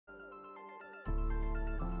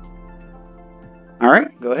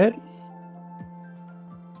Alright, go ahead.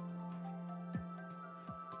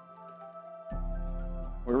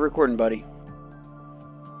 We're recording, buddy.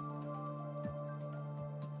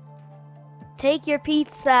 Take your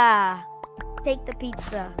pizza. Take the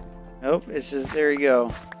pizza. Nope, it's just, there you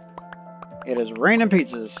go. It is raining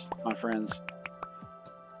pizzas, my friends.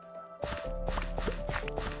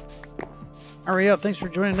 Alright, y'all, thanks for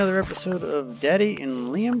joining another episode of Daddy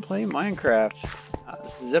and Liam Play Minecraft.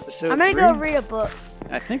 This is episode I'm gonna 3. go read a book.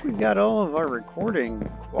 I think we've got all of our recording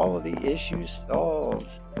quality issues solved.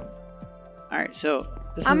 Alright, so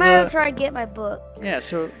this I'm is gonna try to get my book. Yeah,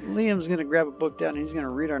 so Liam's gonna grab a book down and he's gonna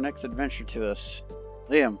read our next adventure to us.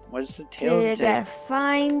 Liam, what's the tale of the tape? Gotta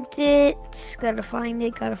find it. Gotta find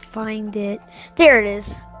it. Gotta find it. There it is.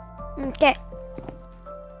 Okay.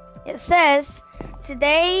 It says,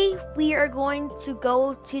 today we are going to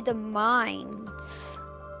go to the mines.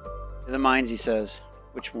 The mines, he says.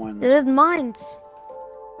 Which ones? There's mines.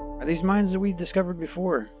 Are these mines that we discovered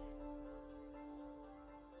before?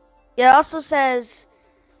 It also says,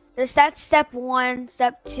 that's step 1.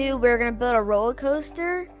 Step 2, we're gonna build a roller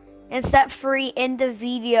coaster. And step 3, end the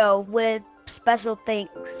video with special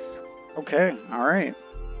thanks. Okay, alright.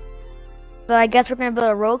 So I guess we're gonna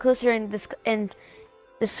build a roller coaster and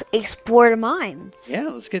just explore the mines. Yeah,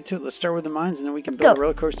 let's get to it. Let's start with the mines and then we can Let's build go. a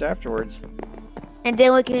roller coaster afterwards. And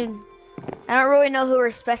then we can. I don't really know who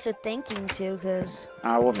we're special thanking to, cause.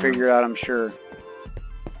 We'll figure it out, I'm sure.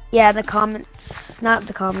 Yeah, the comments, not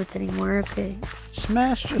the comments anymore. Okay.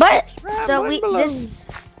 Smash just But subscribe so button below.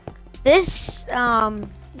 this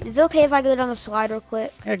is it okay if I go down the slide real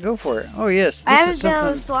quick? Yeah, go for it. Oh yes, I this is haven't been on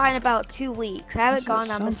the something slide in about 2 weeks. I this haven't is gone down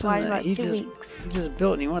the something slide in that about he 2 just- weeks. he just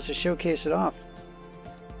built and he wants to showcase it off.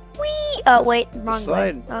 Whee! Oh wait, It's a wrong way.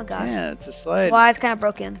 slide. Oh gosh. Yeah, it's a slide. Slide's kind of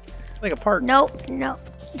broken. It's like a park. Nope, nope.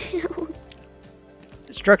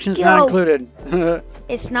 Instructions Yo. not included.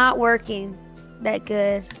 It's not working that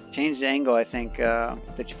good. Change the angle, I think,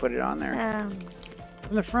 that you put it on there.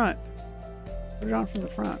 From the front. Put it on from the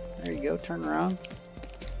front. There you go. Turn around.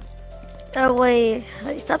 Oh wait,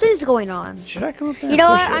 something's going on. Should I come up there? You and know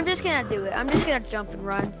push what? it? I'm just gonna do it. I'm just gonna jump and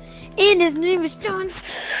run. And his name is John.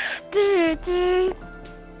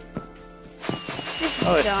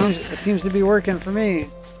 Oh, it seems to be working for me.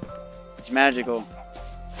 It's magical.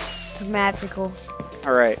 Magical.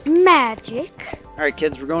 All right. Magic. All right,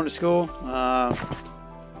 kids. We're going to school.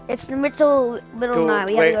 It's the middle School- night.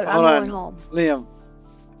 We wait, have to go. hold I'm on. going home. Liam.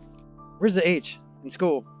 Where's the H in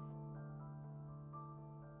school?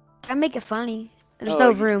 I make it funny. There's Oh, no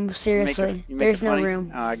you room. Seriously, You make there's it no funny?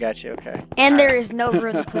 room. Oh, I got you. Okay. And All there right. is no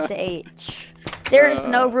room to put the H. There is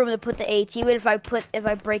no room to put the H. Even if I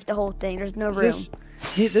break the whole thing, there's no room.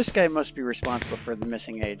 This guy must be responsible for the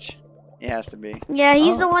missing H. He has to be. Yeah,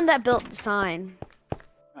 he's the Oh. one that built the sign.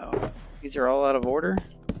 Oh, these are all out of order.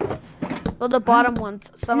 Well, the bottom ones.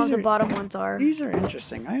 Some of These the are- bottom ones are. These are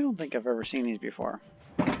interesting. I don't think I've ever seen these before.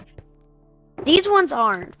 These ones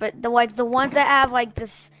aren't, but the ones that have like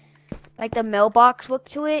this, like the mailbox look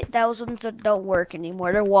to it, those ones that don't work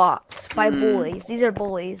anymore. They're walked by boys. These are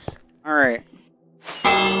boys. All right.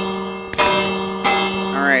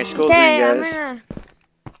 All right. School's Okay, in, guys.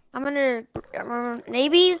 I'm gonna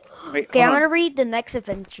maybe. Wait, Okay, hold I'm on. gonna read the next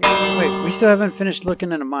adventure. Wait, we still haven't finished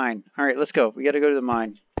looking in a mine. All right, let's go. We got to go to the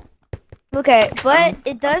mine. Okay, but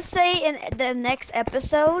it does say in the next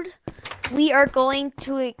episode, we are going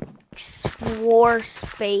to explore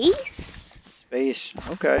space. Space.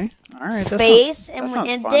 Okay. All right. Space, that sounds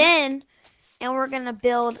fun. then we're gonna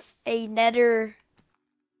build a nether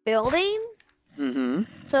building. Mm-hmm.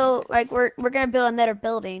 So like we're gonna build a nether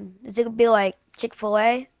building. Is it gonna be like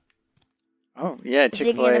Chick-fil-A? Oh yeah, Is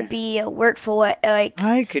it gonna Chick-fil-A. be a workful like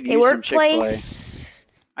I could a use some Chick-fil-A. workplace?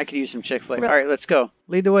 I could use some Chick-fil-A. Re- All right, let's go.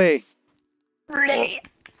 Lead the way. Okay,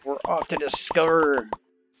 We're off to discover.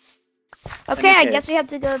 I Okay. guess we have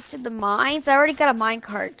to go to the mines. I already got a mine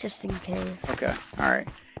cart just in case. Okay. All right.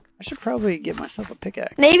 I should probably get myself a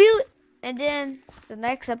pickaxe. Maybe, and then the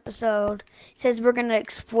next episode says we're gonna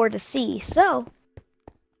explore the sea. So,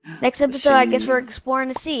 next episode, I guess sea. we're exploring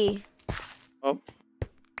the sea. Oh.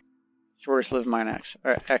 Shortest lived mine X.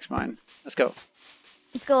 All right, X mine. Let's go.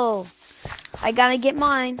 Let's go. I gotta get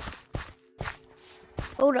mine.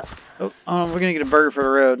 Hold up. Oh, we're gonna get a burger for the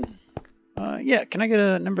road. Yeah, can I get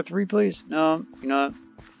a number 3, please? No, you know what?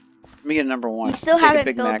 Let me get a number 1. You still Take a haven't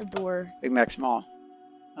Big built Mac. the door. Big Mac small.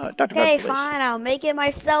 Dr. Okay, Buck, please. fine. I'll make it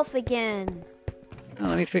myself again. Oh,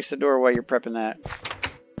 let me fix the door while you're prepping that.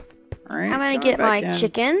 All right. I'm gonna going get my back in.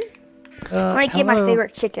 chicken. I'm gonna get my hello.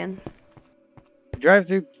 favorite chicken.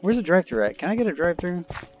 Drive-through. Where's the drive-through at? Can I get a drive-through?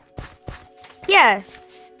 Yeah.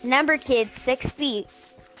 Number kids, 6 feet.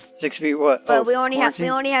 6 feet what? But oh, we only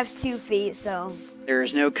quarantine? have 2 feet, so. There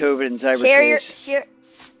is no COVID in cyberspace.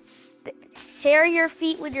 Share your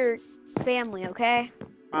feet with your family, okay?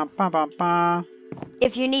 Ba, ba, ba, ba.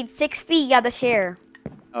 If you need 6 feet, you gotta share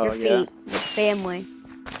your yeah. feet with family.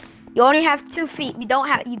 You only have 2 feet. You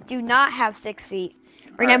do not have 6 feet.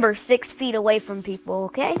 Remember, 6 feet away from people,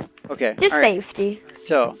 okay? Okay. Just safety.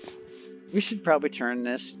 So, we should probably turn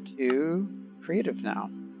this to creative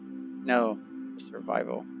now. No,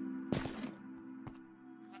 survival.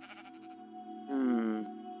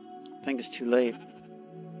 I think it's too late.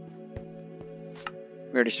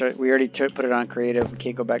 We already put it on creative. We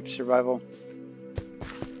can't go back to survival.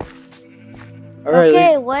 All right.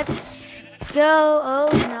 Okay, let's go.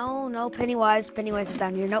 Oh no, Pennywise. Pennywise is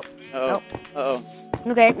down here. Nope. Nope.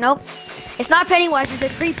 Okay, nope. It's not Pennywise.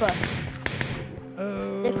 It's a creeper.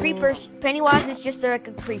 Oh. The creeper. Pennywise is just like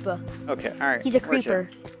a creeper. Okay. All right. He's a creeper.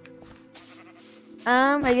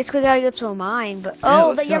 I guess we gotta go to a mine, but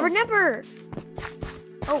Yeah, never.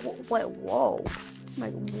 Oh wait, whoa. I'm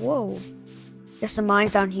like, whoa. Guess the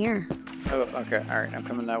mine's down here. Oh, okay. All right. I'm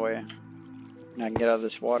coming that way. Now I can get out of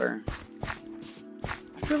this water.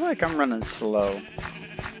 I feel like I'm running slow.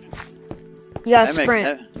 You gotta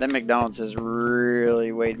sprint. That McDonald's has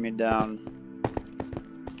really weighed me down.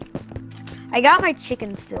 I got my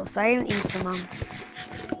chicken still, so I didn't eat some of them.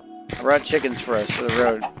 I brought chickens for us for the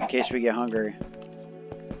road in case we get hungry.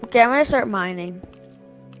 Okay, I'm gonna start mining.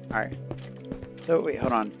 Alright. So, wait,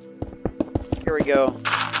 hold on. Here we go.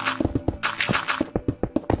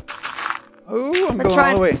 Oh, I'm going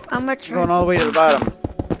all the way. I'm going all the way to the bottom.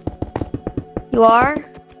 You are?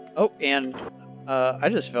 Oh, and I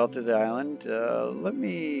just fell to the island. Let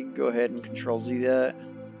me go ahead and Control Z that.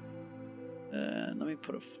 Let me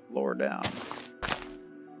put a floor down.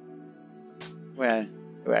 Well,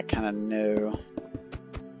 I kind of know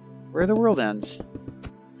where the world ends.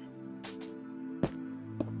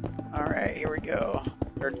 Alright, here we go.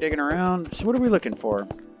 Start digging around. So what are we looking for?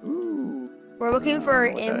 Ooh. We're looking for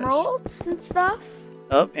emeralds and stuff.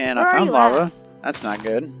 Oh, and I found lava. That's not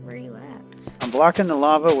good. Where are you at? I'm blocking the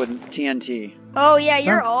lava with TNT. Oh yeah,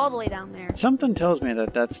 you're all the way down there. Something tells me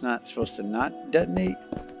that that's not supposed to not detonate.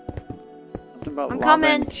 Something about lava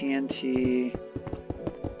and TNT.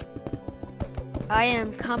 I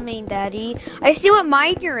am coming, Daddy. I see what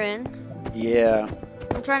mine you're in. Yeah.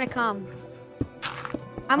 I'm trying to come.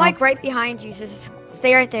 I'm like right behind you, so just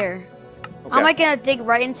stay right there. Okay. I'm like gonna dig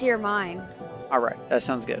right into your mine. Alright, that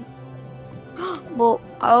sounds good. Well,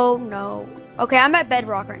 oh no. Okay, I'm at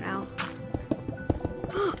bedrock right now.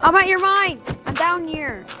 I'm at your mine! I'm down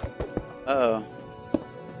here. Uh-oh.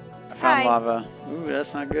 I found lava. Ooh,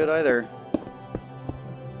 that's not good either.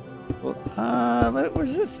 Well, what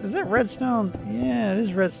is this? Is that redstone? Yeah, it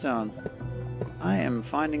is redstone. I am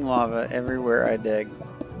finding lava everywhere I dig.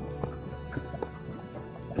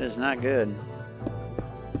 It is not good.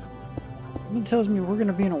 It tells me we're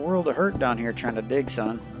gonna be in a world of hurt down here trying to dig,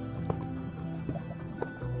 son.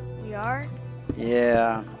 We are?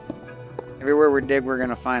 Yeah. Everywhere we dig, we're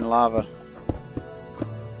gonna find lava.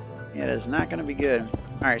 Yeah, it is not gonna be good.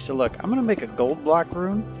 Alright, so look, I'm gonna make a gold block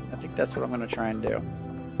rune. I think that's what I'm gonna try and do.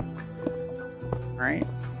 Alright.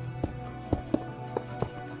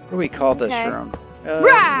 What do we call this rune?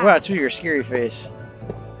 Wow, it's with your scary face.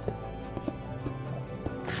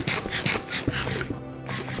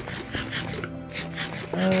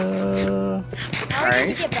 How are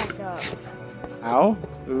you gonna get back up? How?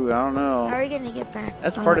 Ooh, I don't know. How are you gonna get back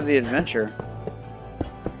That's part of the adventure.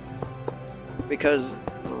 Because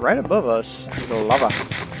right above us is a lava.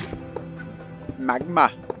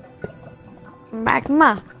 Magma.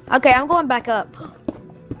 Magma. Okay, I'm going back up.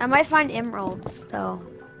 I might find emeralds though.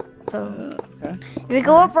 So okay. If we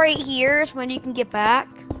go up right here is when you can get back.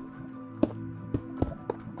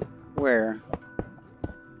 Where?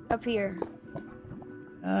 Up here.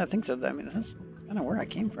 I think so. I mean, that's kind of where I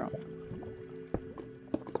came from.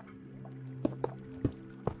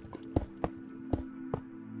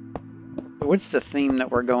 What's the theme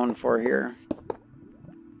that we're going for here?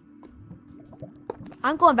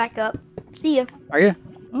 I'm going back up. See ya. Are you?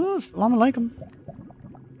 Oh, Assalamu alaikum.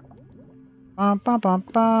 Bum, bum, bum,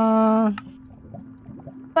 bum.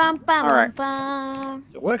 Bum, bum, all right. Bum.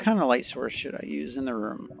 So what kind of light source should I use in the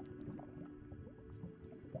room?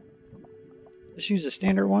 Just use a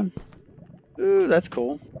standard one. Ooh, that's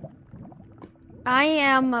cool. I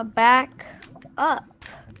am back up.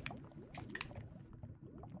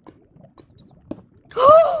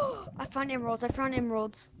 I found emeralds. I found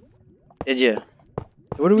emeralds. Did you?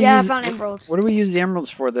 So what do we I use, found emeralds. What do we use the emeralds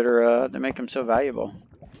for that are that make them so valuable?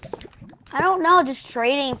 I don't know. Just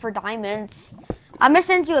trading for diamonds. I'm gonna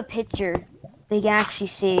send you a picture. so you can actually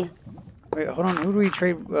see. Wait, hold on. Who do we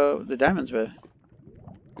trade the diamonds with?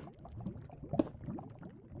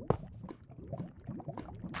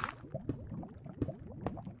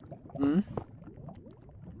 Hmm?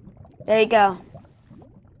 There you go.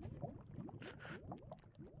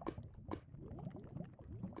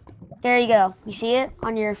 There you go. You see it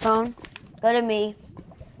on your phone? Go to me.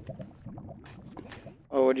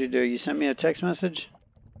 Oh, what'd you do? You sent me a text message?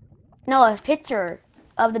 No, a picture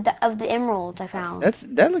of the emeralds I found.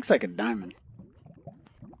 That looks like a diamond.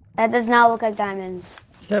 That does not look like diamonds.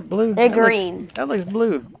 Is that blue? They're That green. That looks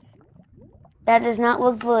blue. That does not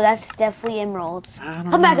look blue. That's definitely emeralds. I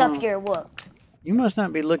don't Come back know. up here. Look. You must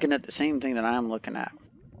not be looking at the same thing that I'm looking at.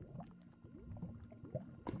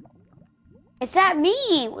 It's that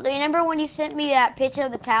me. Remember when you sent me that picture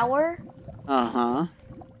of the tower? Uh-huh.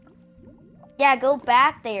 Yeah, go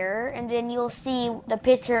back there, and then you'll see the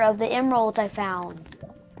picture of the emeralds I found.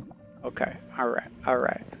 Okay. Alright.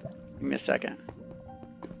 Alright. Give me a second.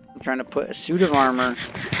 I'm trying to put a suit of armor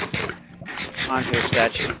onto a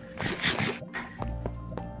statue.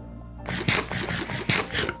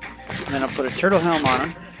 And then I'll put a turtle helm on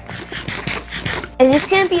him. Is this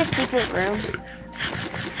gonna be a secret room?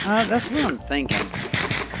 That's what I'm thinking.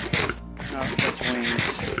 Oh, that's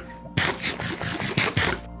wings.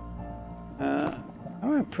 I'm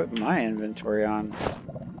gonna put my inventory on.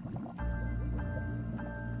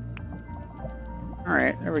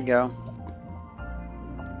 Alright, there we go.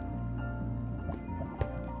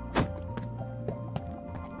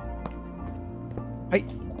 Hey.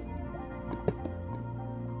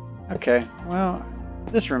 Okay, well,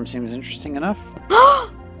 this room seems interesting enough.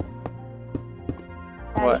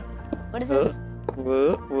 What? What is this?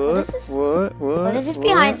 What is this? What is this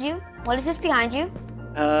behind you? What is this behind you?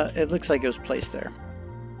 It looks like it was placed there.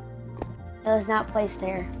 It was not placed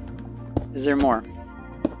there. Is there more?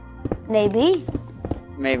 Maybe.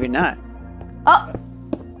 Maybe not. Oh!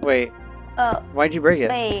 Wait. Oh. Why'd you break it?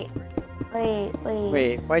 Wait.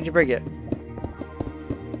 Why'd you break it?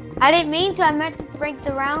 I didn't mean to. I meant to break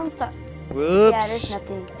the round. So Whoops. yeah, there's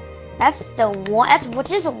nothing. That's the one. That's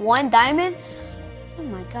just one diamond. Oh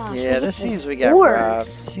my gosh. Yeah, this seems we got robbed.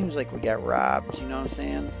 Seems like we got robbed. You know what I'm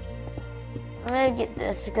saying? I'm gonna get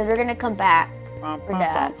this because we're gonna come back for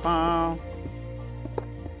that.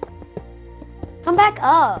 Come back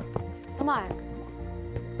up. Come on.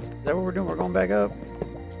 Is that what we're doing? We're going back up?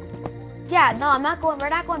 Yeah, no, I'm not going. We're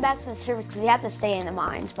not going back to the surface because we have to stay in the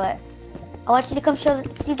mines. But I want you to come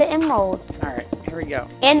see the emeralds. All right, here we go.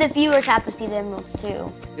 And the viewers have to see the emeralds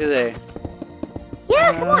too. Do they?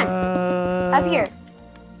 Yeah, come on. Up here.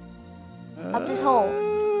 Up this hole.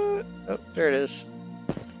 Oh, there it is.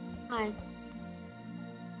 Come on.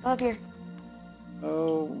 Go up here.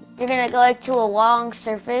 Oh. You're gonna go like to a long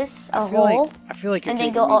surface, a hole. I feel like you're and then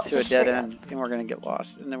taking go me to a dead end, and we're gonna get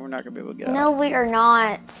lost, and then we're not gonna be able to get out. No, we are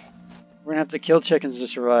not. We're gonna have to kill chickens to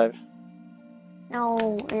survive.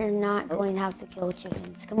 No, we're not going to have to kill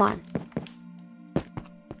chickens. Come on.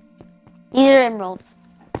 These are emeralds.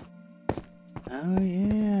 Oh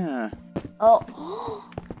yeah. Oh.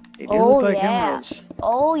 They do look like emeralds.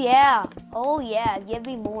 Oh yeah. Oh yeah. Give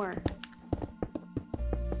me more.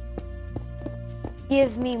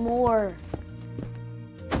 Give me more.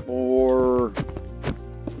 Or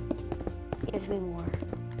Give me more.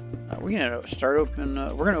 we're gonna start open.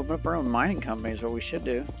 We're gonna open up our own mining company. Is what we should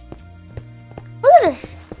do. Look at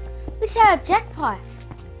this. We just had a jackpot.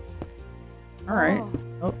 All right.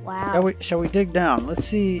 Oh, wow. Shall we dig down? Let's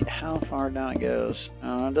see how far down it goes.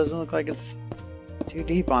 It doesn't look like it's too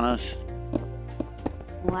deep on us.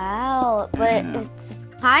 Wow, but it's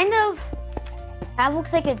kind of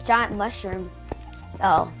looks like a giant mushroom.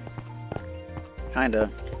 Oh. Kinda.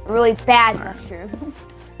 A really bad mushroom.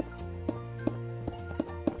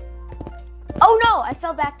 Oh no, I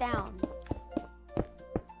fell back down.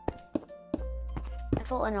 I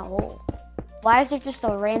fell in a hole. Why is there just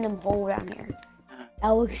a random hole down here? That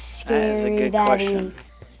looks scary, Daddy. Question.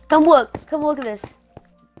 Come look at this.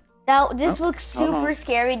 Now this looks super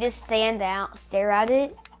scary. Just stare at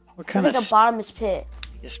it. What kind It's like a bottomless pit.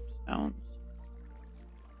 Yes, It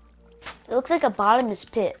looks like a bottomless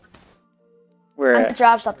pit. Where I'm gonna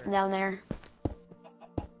drop something down there.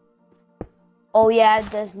 Oh yeah, it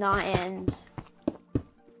does not end.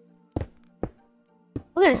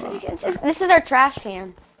 Look at this. This is our trash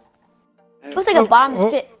can. Looks like a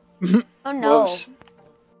bottomless pit. Oh no. Whoops.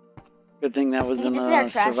 Good thing that was in This is our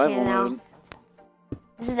trash survival can now. mode.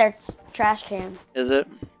 This is our trash can. Is it?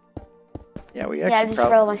 Yeah, we Yeah, I actually just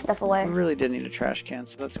throw my stuff away. we really did need a trash can,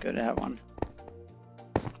 so that's good to have one.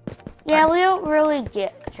 Yeah, we don't really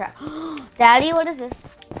get trash. Daddy, what is this?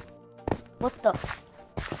 What the?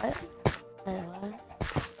 What?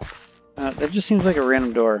 What? That just seems like a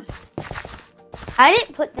random door. I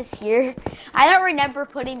didn't put this here. I don't remember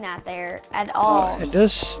putting that there at all. It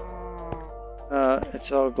does.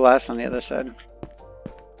 It's all glass on the other side.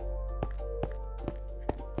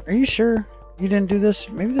 Are you sure you didn't do this?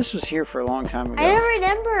 Maybe this was here for a long time ago. I don't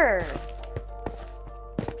remember.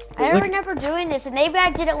 I don't remember doing this, and maybe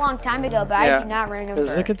I did it a long time ago, but I do not remember.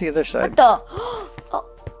 Look at the other side. What the? Oh.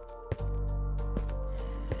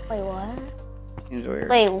 Wait, what? Seems weird.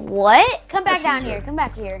 Wait, what? Come back down here. Come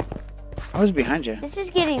back here. I was behind you. This is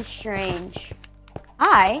getting strange.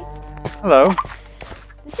 Hi. Hello.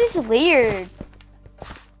 This is weird. I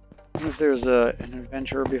wonder if there was an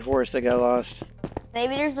adventurer before us that got lost.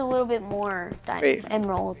 Maybe there's a little bit more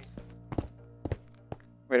emeralds.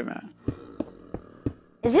 Wait a minute.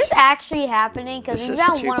 Is this actually happening? Because we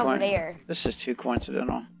found one over there. This is too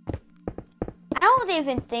coincidental. I don't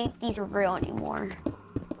even think these are real anymore.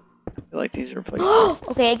 I feel like these are places.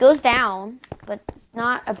 Okay, it goes down, but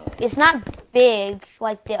it's not big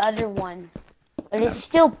like the other one. But it's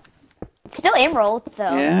still emeralds, so.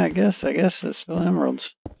 Yeah, I guess it's still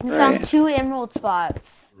emeralds. We found 2 emerald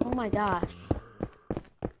spots. Oh my gosh.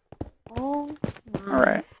 Oh my. All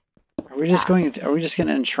right. Are we just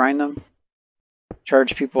gonna enshrine them?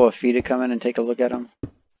 Charge people a fee to come in and take a look at them?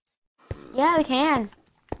 Yeah, we can.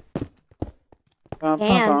 Bum,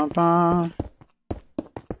 bum, bum, bum.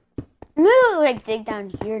 I'm gonna go dig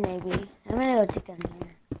down here maybe. I'm gonna go dig down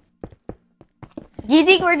here. Do you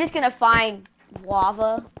think we're just gonna find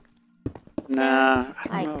lava? Nah,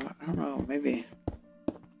 I don't know. Maybe.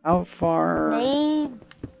 How far?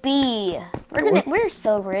 Maybe. We're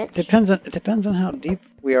so rich. It depends on how deep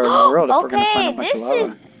we are in the world. If we're gonna find a bunch of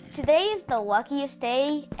lava. Today is the luckiest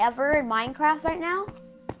day ever in Minecraft right now.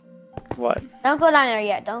 What? Don't go down there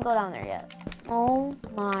yet. Don't go down there yet. Oh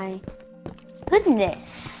my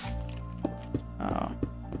goodness. Oh.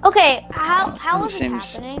 Okay, how is this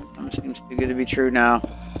happening? Seems too good to be true now.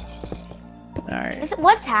 Alright.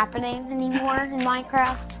 What's happening anymore in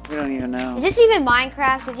Minecraft? We don't even know. Is this even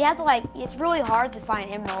Minecraft? Because you have to it's really hard to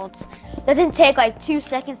find emeralds. It doesn't take like 2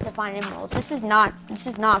 seconds to find emeralds. This is not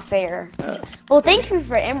fair. Well, thank you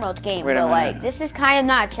for Emeralds game, but like this is kind of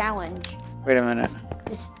not a challenge. Wait a minute.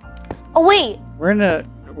 Oh wait. We're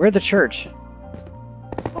at the church.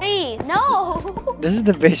 Wait, no. This is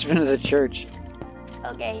the basement of the church.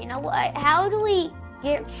 Okay, you know what? How do we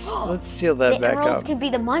get? Let's seal that back up. The emeralds can be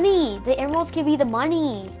the money. The emeralds can be the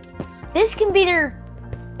money. This can be their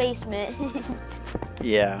basement.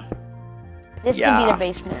 Yeah. This can be their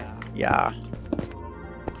basement. Yeah.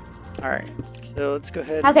 All right. So let's go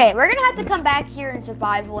ahead. Okay, we're gonna have to come back here in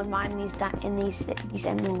survival and mine these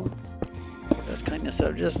emeralds. Let's clean this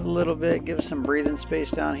up just a little bit. Give us some breathing space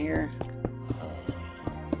down here.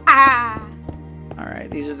 Ah. All right.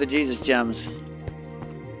 These are the Jesus gems.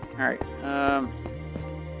 All right.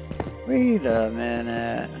 Wait a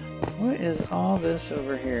minute. What is all this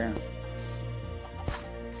over here?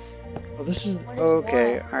 Oh, this is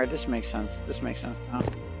okay. All right. This makes sense. This makes sense now.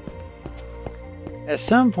 At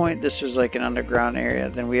some point, this was like an underground area.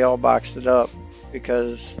 Then we all boxed it up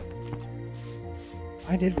because.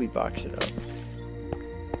 Why did we box it up?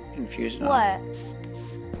 Confused. What?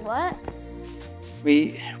 What?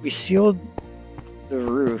 We sealed the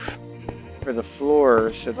roof for the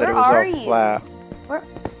floor so that it was all flat. Where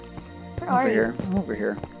are you? I'm over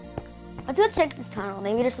here. Let's go check this tunnel.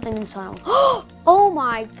 Maybe there's something in this tunnel. Oh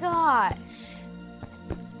my gosh!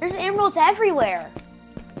 There's emeralds everywhere.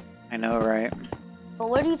 I know, right? But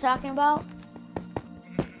what are you talking about?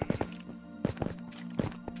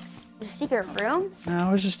 The secret room? No,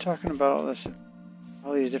 I was just talking about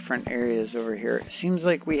all these different areas over here. It seems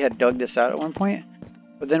like we had dug this out at one point,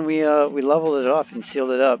 but then we leveled it off and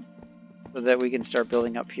sealed it up so that we can start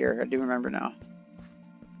building up here. I do remember now.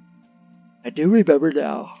 I do remember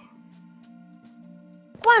now.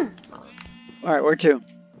 Come on. All right, where to?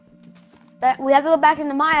 We have to go back in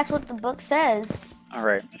the mine. That's what the book says. All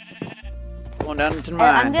right. Going down into the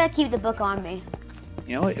mine. I'm gonna keep the book on me.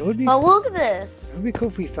 You know, it would be. Oh, look at this. It would be cool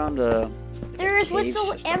if we found a. There's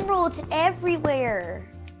whistle emeralds everywhere.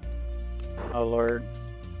 Oh Lord.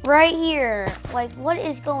 Right here. Like, what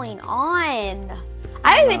is going on?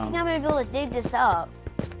 I don't even think I'm gonna be able to dig this up.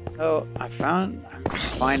 Oh, I'm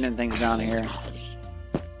finding things down here.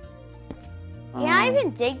 Can I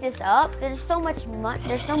even dig this up? There's so much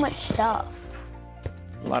stuff.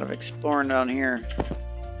 A lot of exploring down here.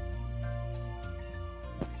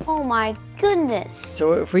 Oh my goodness.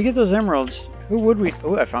 So if we get those emeralds, who would we?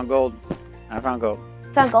 Oh, I found gold. I found gold.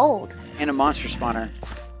 Found gold. And a monster spawner.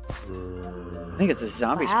 I think it's a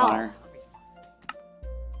zombie spawner.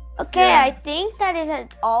 Okay, Yeah. I think that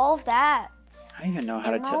isn't all of that. I don't even know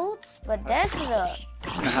how to tell. Emeralds, but this is a.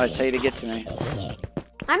 I don't know how to tell you to get to me.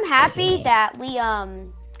 I'm happy that we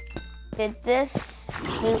did this.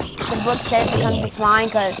 The book says becomes this mine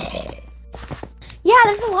because. Yeah,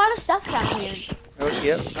 there's a lot of stuff down here. Oh,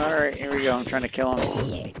 yep. All right, here we go. I'm trying to kill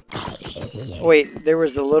him. Wait, there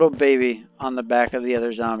was a little baby on the back of the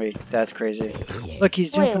other zombie. That's crazy. Look,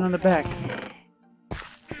 he's jumping on the back.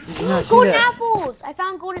 Did you not see Golden that? apples! I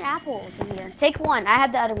found golden apples in here. Take one. I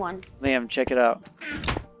have the other one. Liam, check it out.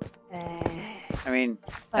 I mean,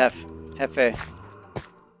 What? Hefe.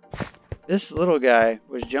 This little guy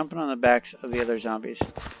was jumping on the backs of the other zombies.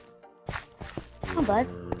 Oh, bud.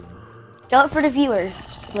 Show it for the viewers,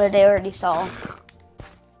 what they already saw.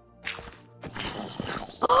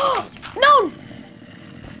 No!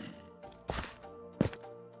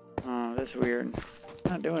 Oh, that's weird.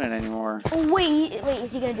 Not doing it anymore. Oh, wait,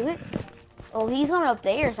 is he gonna do it? Oh, he's going up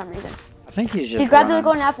there or some reason. I think he's just You grab the running.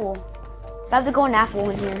 golden apple. Grab the golden apple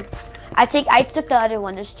in here. I took the other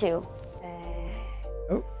one, there's two.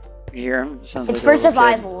 You hear him? Sounds It's like a for little kid.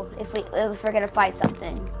 survival if we're gonna fight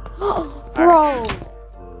something. Bro,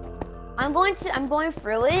 I'm going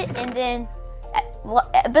through it, and then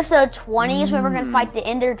episode 20 is when we're gonna fight the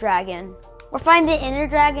Ender Dragon. We're fighting the Ender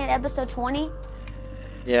Dragon in episode 20.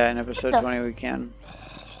 Yeah, in episode What the- 20 we can.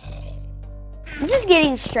 This is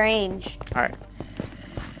getting strange. All right.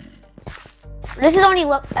 This is only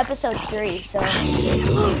episode 3, so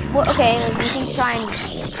well, okay, we can try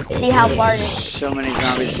and see how far it is. So many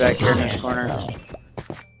zombies back here in this corner.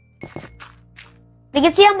 We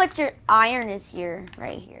can see how much your iron is here,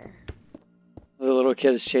 right here. The little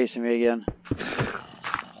kid is chasing me again.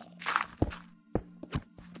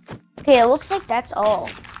 Okay, it looks like that's all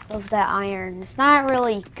of that iron. It's not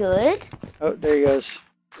really good. Oh, there he goes.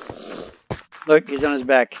 Look, he's on his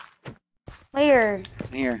back. Where?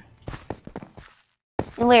 Here.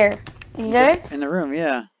 Where? Is there? In the room,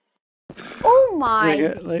 yeah. Oh my!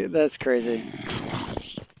 Look, that's crazy.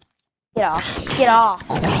 Get off! Get off!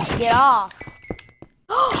 Get off!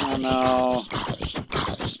 Oh no.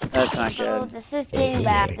 That's not Oh, good. this is getting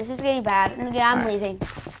bad. This is getting bad. Yeah, I'm Alright. leaving.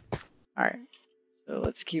 Alright. So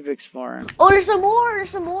let's keep exploring. Oh, there's some more. There's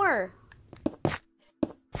some more.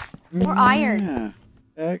 More iron. Yeah.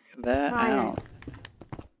 Check that More iron. out.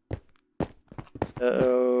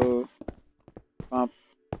 Uh-oh. Bump.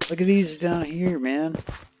 Look at these down here, man.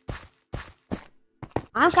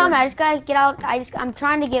 I'm coming. I just gotta get out. I'm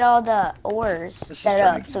trying to get all the ores This is set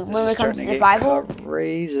up. starting- So this when is it comes starting to get survival,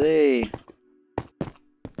 crazy.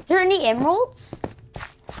 is there any emeralds?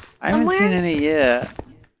 I haven't seen Somewhere? any yet.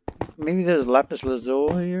 Maybe there's lapis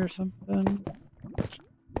lazuli or something.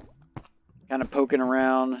 Kind of poking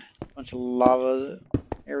around. A bunch of lava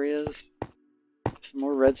areas. Some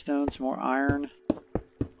more redstone, some more iron.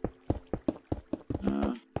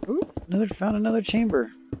 Ooh, found another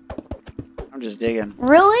chamber. I'm just digging.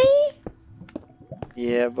 Really?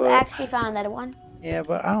 Yeah, I but actually found another one. I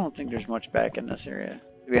don't think there's much back in this area.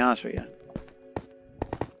 To be honest with you.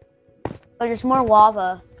 Oh, there's more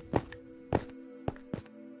lava.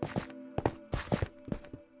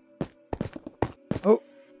 Oh,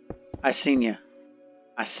 I seen you.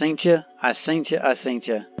 I seen you. I seen you. I seen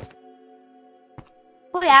you.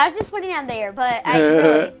 Wait, I was just putting that there, but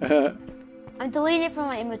I'm deleting it from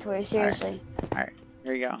my inventory. Seriously. Alright,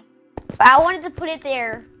 here you go. But I wanted to put it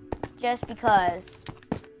there just because.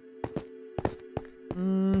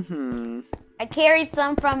 I carried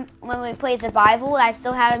some from when we played survival. I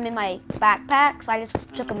still had them in my backpack, so I just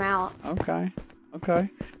took them out. Okay. Okay.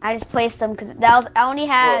 I just placed them because I only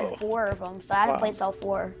had Whoa. 4 of them, so I had Wow. to place all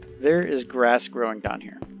 4. There is grass growing down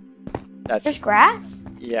here. There's That's grass?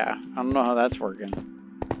 yeah. I don't know how that's working.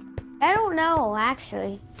 I don't know,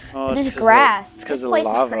 actually. Oh, There's it's 'cause grass. It's because This of place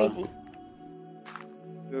lava. is crazy.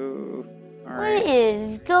 Ooh. All What right.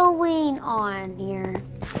 is going on here?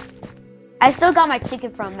 I still got my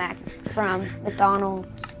chicken from McDonald's.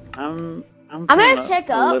 I'm I'm feeling gonna check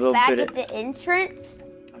a up little back bit. at the entrance.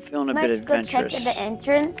 I'm feeling a I'm bit gonna go check adventurous. at the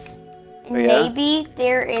entrance, and Oh, yeah? maybe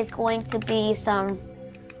there is going to be some.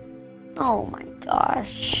 Oh my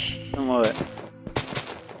gosh. Somewhat.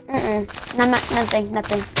 No, nothing.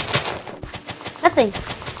 Nothing.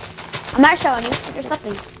 I'm not showing you. There's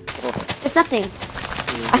nothing. Oh, There's nothing.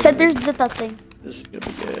 I said there's nothing. This is gonna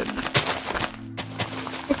be good.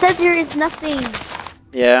 I said there is nothing.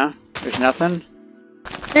 Yeah. There's nothing.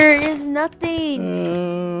 There is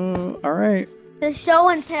nothing. All right. The show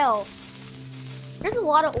and tell. There's a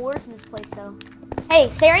lot of ores in this place, though. Hey,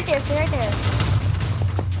 stay right there. Stay right there.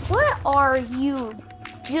 What are you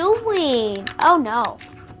doing? Oh no.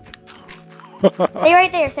 Stay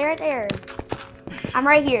right there. Stay right there. I'm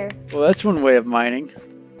right here. Well, that's one way of mining.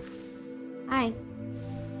 Hi.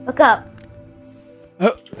 Look up.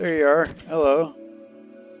 Oh, there you are. Hello.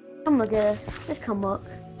 Come look at us. Just come look.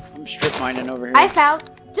 I'm strip mining over here. I found.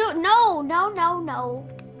 Dude, no.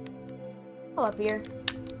 Come up here.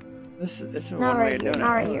 This is Not one way right of here. doing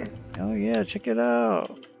Not it. right here. Oh yeah, check it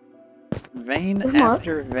out. Vein Come up.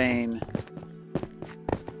 after vein.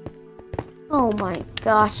 Oh my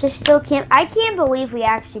gosh, I still can't. I can't believe we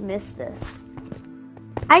actually missed this.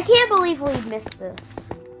 I can't believe we missed this.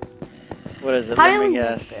 What is it? How Let did me we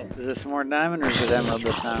guess. miss this? Is this more diamond or is it emerald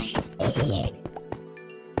this time?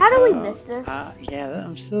 How did we miss this? Yeah,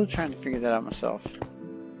 I'm still trying to figure that out myself.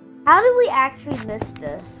 How did we actually miss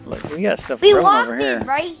this? Look, we got stuff We growing walked over here. in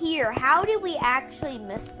right here. How did we actually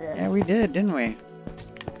miss this? Yeah, we did, didn't we?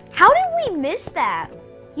 How did we miss that?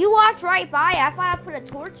 You walked right by. I thought I put a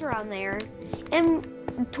torch around there, and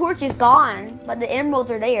the torch is gone, but the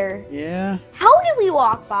emeralds are there. Yeah. How did we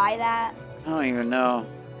walk by that? I don't even know.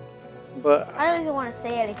 But I don't even want to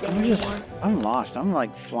say anything anymore. I'm lost. I'm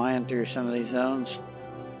like flying through some of these zones.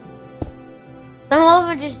 Some of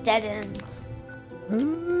them are just dead ends.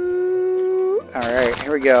 Ooh. All right,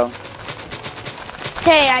 here we go.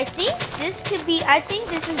 Okay, I think this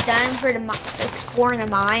is done for the exploring the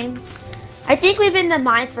mines. I think we've been in the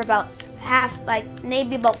mines for about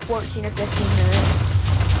maybe about 14 or 15 minutes.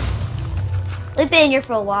 We've been here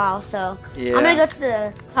for a while, so Yeah. I'm gonna go to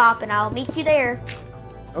the top and I'll meet you there.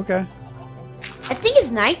 Okay. I think it's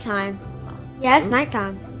nighttime. Yeah, it's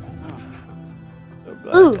nighttime. So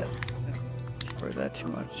glad Ooh. that for that too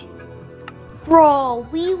much. Bro,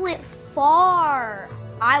 we went far.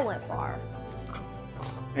 I went far.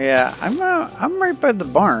 Yeah, I'm right by the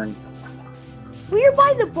barn. We're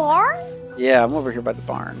by the barn? Yeah, I'm over here by the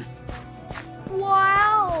barn.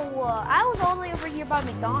 Wow. I was all the way over here by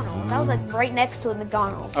McDonald's. I was like right next to a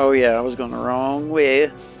McDonald's. Oh yeah, I was going the wrong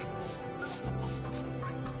way.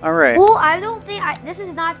 All right. Well, I don't think this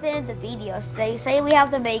is not the end of the video. They say we have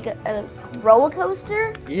to make a roller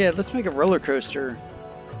coaster. Yeah, let's make a roller coaster.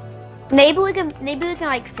 Maybe we can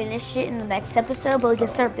like finish it in the next episode, but we can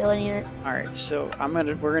start building it. All right, so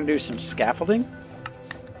we're gonna do some scaffolding.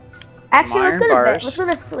 Actually, let's Iron go to bed. bars. Let's go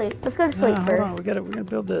to sleep. Let's go to sleep Hold first. on, we're gonna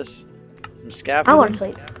build this. Some I want scaffolding. to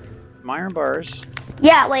sleep. Some iron bars.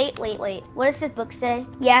 Yeah, wait. What does this book say?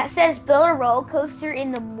 Yeah, it says build a roller coaster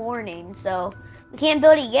in the morning. So we can't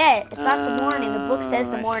build it yet. It's not the morning. The book says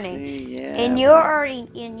the I morning. see, yeah. And you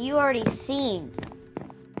already seen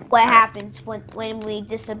what happens when we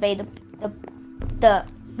disobey the book.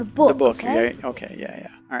 The book, okay? right? Okay, yeah.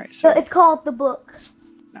 All right, So so it's called the book.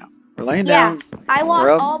 we're laying Yeah, down. I lost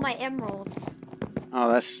Rub. all my emeralds.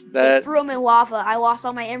 Oh, that's They that. threw them in lava. I lost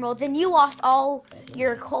all my emeralds, and you lost all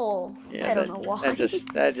your coal. Yeah, I don't know why.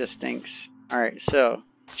 that just stinks. All right, so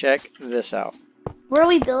check this out. Where are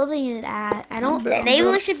we building it at? I don't. I'm Maybe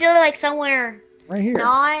we should build it like somewhere Right here.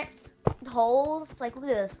 not holes. Like look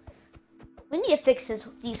at this. We need to fix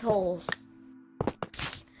these holes.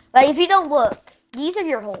 Like if you don't look, these are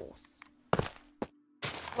your holes.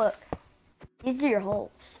 Look, these are your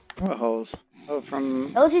holes. What holes? Oh,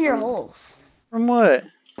 from Those are your holes. from what?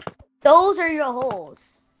 Those are your holes.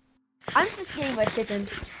 I'm just getting my chicken.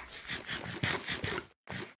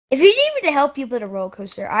 If you need me to help you build a roller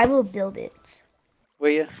coaster, I will build it. Will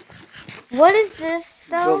you What is this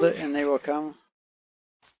though? build it and they will come?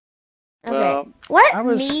 Okay. Well, Let I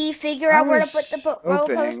was- me figure I out where to was put the roller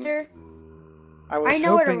hoping- coaster. I was I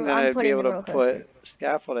know where hoping that I'm I'd be putting able the to roller coaster. put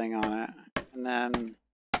scaffolding on it, and then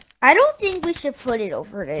I don't think we should put it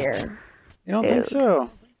over there. you don't think Dude. so?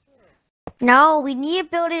 No, we need to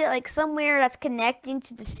build it like somewhere that's connecting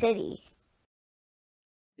to the city.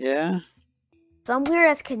 Yeah. Somewhere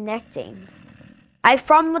that's connecting.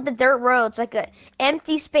 From the dirt roads, like a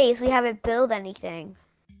empty space. We haven't built anything.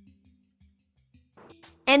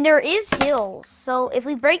 And there is hills, so if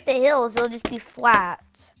we break the hills, it'll just be flat.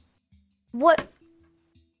 What?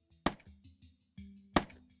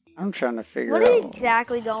 I'm trying to figure What out. is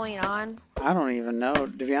exactly going on? I don't even know, to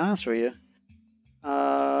be honest with you.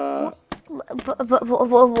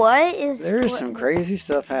 What is? There's what- some crazy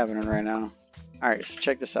stuff happening right now. All right, so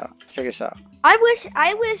check this out. Check this out. I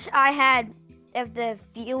wish I had. If the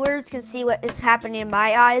viewers can see what is happening in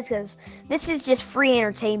my eyes, because this is just free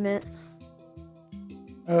entertainment.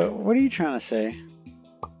 What are you trying to say?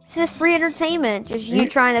 This is free entertainment. Just you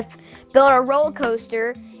trying to build a roller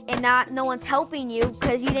coaster and no one's helping you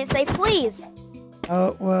because you didn't say please.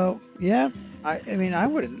 Oh, well, yeah. I mean, I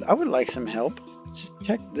would like some help.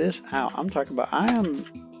 Check this out. I'm talking about. I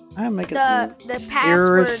am making The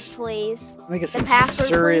password, serious, please. making some password,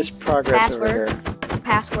 serious please. progress over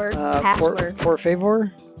Password. here. Password. Por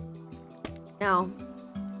favor. No.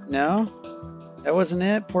 No? That wasn't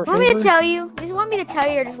it? Poor Want me to favor? tell you? Just want me to tell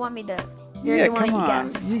you, or just want me to? Yeah, you want come me to on.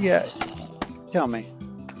 guess? You got... Tell me.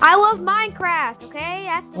 I love Minecraft. Okay,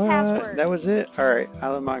 that's the What? password. That was it? Alright, I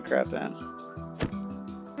love Minecraft then.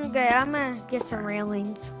 Okay, I'm gonna get some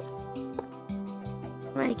railings.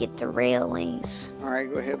 I'm gonna get the railings.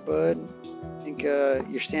 Alright, go ahead, bud. I think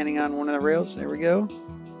you're standing on one of the rails. There we go.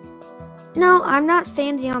 No, I'm not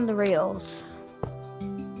standing on the rails.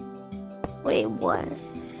 Wait, what?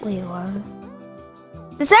 Wait, what?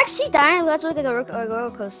 It's actually dying. That's like a roller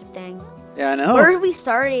coaster thing. Yeah, I know. Where are we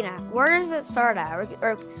starting at? Where does it start at?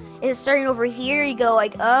 Or is it starting over here? You go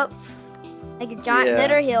like up, like a giant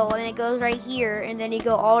litter hill, and it goes right here, and then you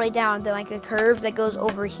go all the way down to like a curve that goes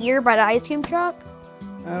over here by the ice cream truck.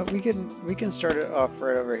 We can start it off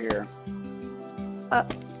right over here.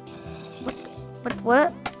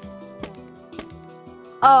 What?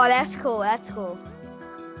 Oh, that's cool. That's cool.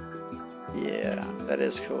 Yeah, that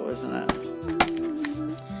is cool, isn't it?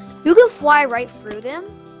 You can fly right through them,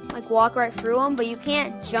 like walk right through them, but you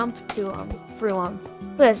can't jump through them.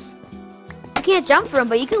 This, you can't jump through them,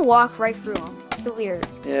 but you can walk right through them. It's so weird.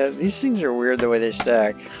 Yeah, these things are weird the way they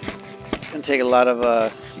stack. It's gonna take a lot of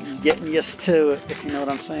getting used to it, if you know what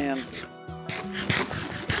I'm saying.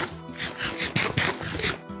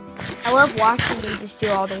 I love watching them just do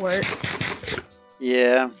all the work.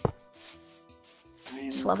 Yeah. I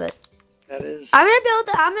mean, Just love it. that is... I'm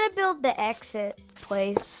gonna build the exit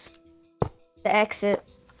place. The exit.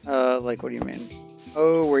 Like, what do you mean?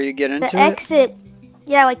 Oh, where you get into The exit.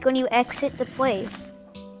 Yeah, like when you exit the place.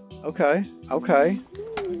 Okay, okay.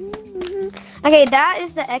 Okay, that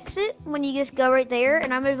is the exit when you just go right there,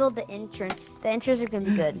 and I'm gonna build the entrance. The entrance is gonna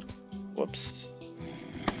be good. Whoops.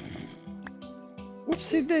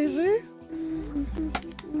 Whoopsie daisy.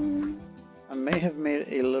 I may have made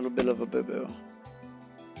a little bit of a boo-boo.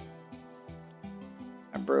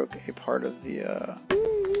 I broke a part of the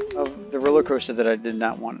roller coaster that I did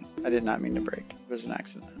not want. I did not mean to break. It was an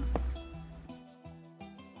accident.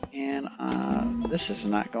 And this is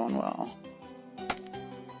not going well.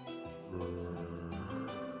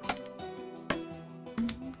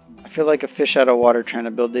 I feel like a fish out of water trying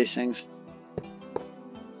to build these things.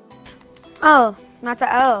 Oh, not the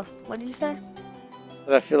oh. What did you say?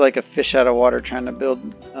 But I feel like a fish out of water trying to build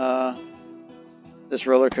this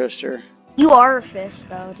roller coaster. You are a fish,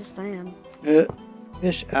 though. Just saying.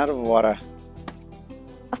 Fish out of water.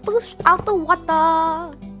 A fish out the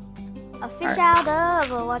water. A fish out of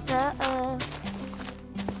the water.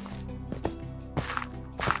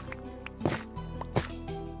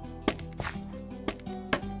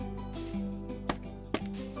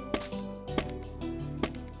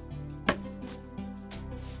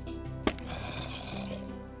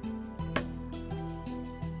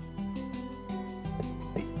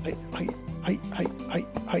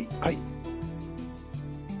 Hi.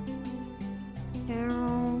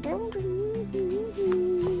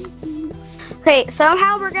 Okay,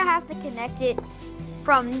 somehow we're gonna have to connect it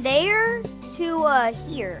from there to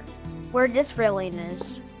here, where this railing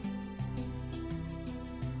is.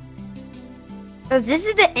 Cause this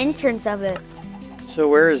is the entrance of it. So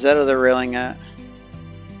where is that other railing at?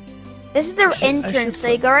 This is the entrance. So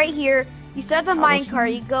you go right here. You start the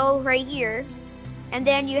minecart. You go right here, and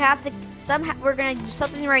then you have to somehow. We're gonna do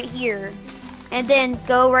something right here, and then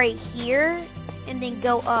go right here, and then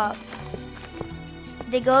go up.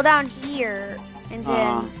 They go down here, and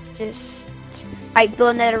then just like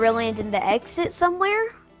build another railing and then the exit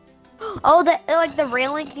somewhere. Oh, like the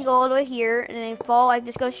railing can go all the way here, and then fall like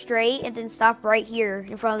just go straight, and then stop right here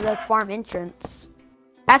in front of the farm entrance.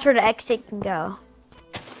 That's where the exit can go.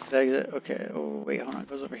 The exit. Okay. Oh wait, hold on. It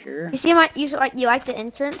goes over here. You see you like the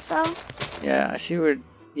entrance though? Yeah, I see where.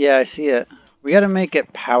 Yeah, I see it. We got to make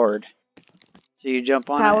it powered. So you jump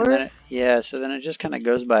on it, and then yeah. So then it just kind of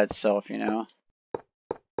goes by itself, you know.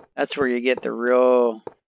 That's where you get the real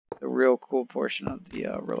cool portion of the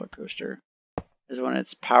roller coaster, is when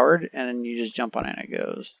it's powered and then you just jump on it and it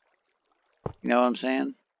goes. You know what I'm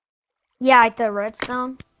saying? Yeah, like the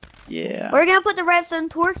redstone. Yeah. We're gonna put the redstone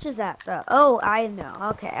torches at though. Oh, I know.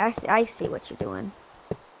 Okay, I see what you're doing.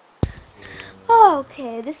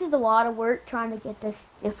 Okay, this is a lot of work trying to get this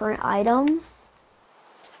different items,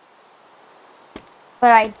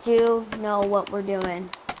 but I do know what we're doing.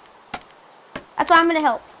 That's why I'm gonna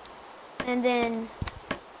help. And then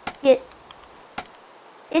is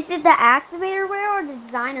it the activator rail or the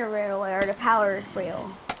designer railway or the power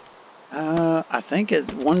rail? I think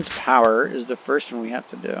one's power is the first one we have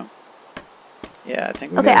to do. Yeah, I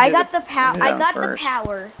think. Okay, I got the power. I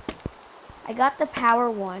got the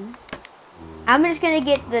power one. I'm just gonna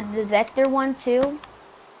get the vector one too.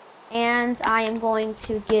 and I am going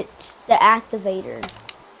to get the activator.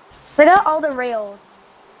 Forgot all the rails.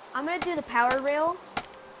 I'm gonna do the power rail.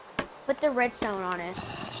 Put the redstone on it.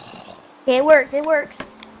 Okay, it works. It works.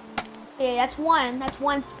 Okay, that's one. That's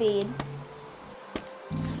one speed.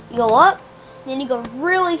 You go up, then you go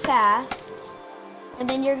really fast, and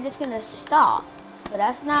then you're just gonna stop. But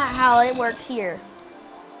that's not how it works here.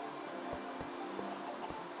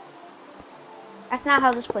 That's not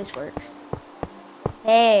how this place works.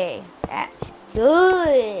 Hey, that's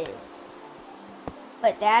good.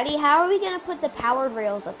 But Daddy, how are we gonna put the power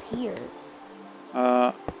rails up here?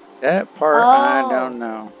 That part I don't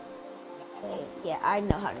know. Wait, yeah, I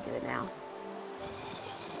know how to do it now.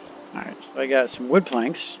 Alright, so I got some wood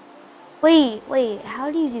planks. Wait,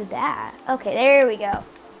 how do you do that? Okay, there we go.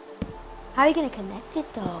 How are you gonna connect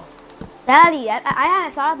it though? Daddy, I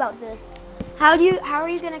hadn't thought about this. How are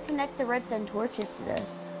you gonna connect the redstone torches to this?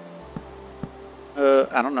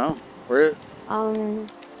 I don't know. Where?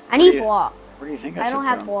 I need blocks. Where do you think I don't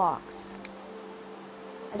have blocks.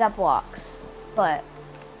 I got blocks, but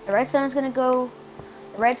the redstone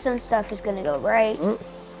stuff is gonna go right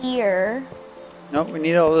here. Nope, we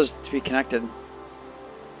need all those to be connected.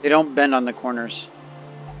 They don't bend on the corners.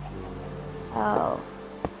 Oh.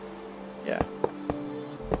 Yeah.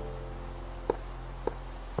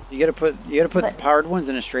 You gotta put the powered ones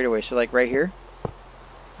in a straightaway. So like right here.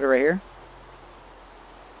 Put it right here.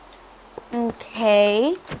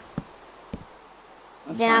 Okay.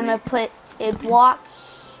 That's then I'm gonna put a block.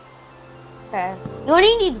 Okay. You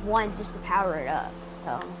only need one just to power it up.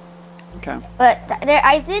 So. Okay. But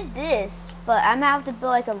I did this, but I'm gonna have to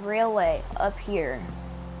build like a railway up here,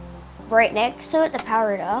 right next to it to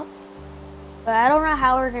power it up. But I don't know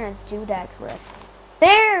how we're gonna do that correctly.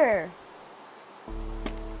 There.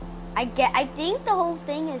 I think the whole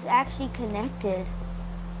thing is actually connected.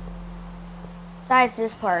 Besides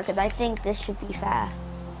this part, because I think this should be fast.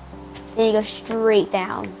 Then you go straight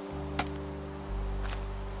down.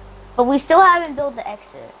 But we still haven't built the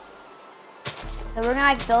exit. So we're gonna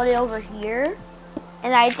like build it over here.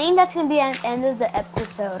 And I think that's gonna be at the end of the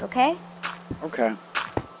episode, okay? Okay.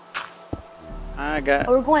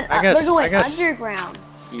 We're going underground.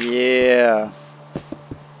 Yeah.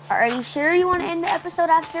 Are you sure you want to end the episode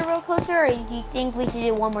after Roller Coaster, or do you think we should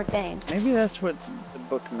do one more thing? Maybe that's what the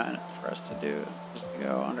book meant for us to do, just to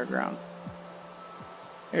go underground.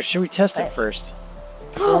 Here, should we test it first?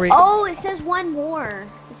 Oh, it says one more.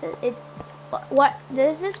 What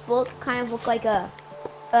does this book kind of look like a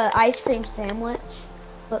ice cream sandwich?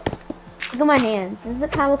 Look at my hand. Does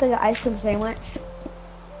it kind of look like an ice cream sandwich?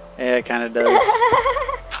 Yeah, it kind of does.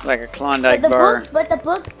 Like a Klondike bar. But the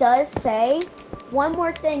book does say one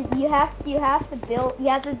more thing. You have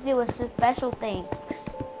to do a special things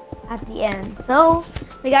at the end. So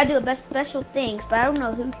we gotta do a special things, but I don't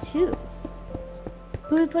know who to.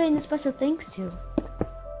 Who are we putting the special things to?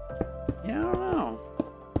 Yeah, I don't know.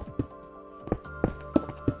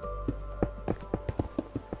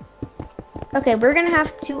 Okay, we're gonna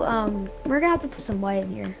have to put some white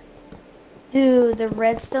in here. Dude, the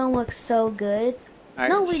redstone looks so good. Right,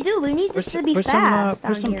 no, we do. We need this to be fast.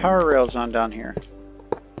 Put some power rails on down here.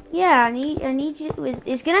 Yeah, I need you.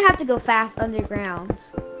 It's gonna have to go fast underground.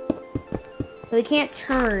 So we can't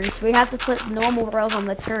turn. So we have to put normal rails on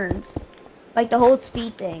the turns, like the whole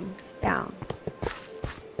speed thing down.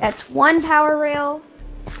 That's one power rail.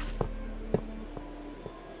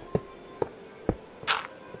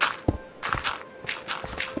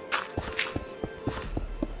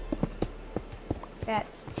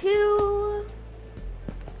 That's two.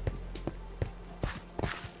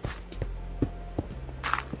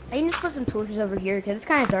 I need to put some torches over here because it's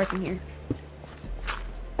kind of dark in here.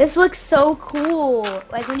 This looks so cool.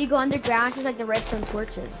 Like when you go underground, it's just like the redstone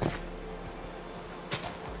torches.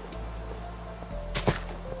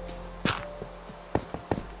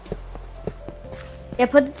 Yeah,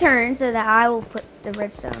 put the turn so that I will put the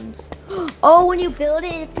redstones. Oh, when you build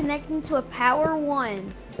it, it's connecting to a power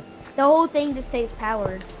one. The whole thing just stays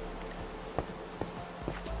powered.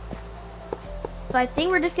 So I think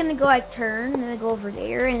we're just gonna go like turn and then go over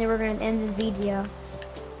there, and then we're gonna end the video.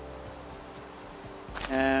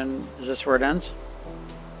 And is this where it ends?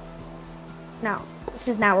 No, this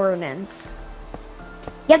is not where it ends.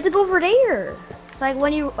 You have to go over there. So like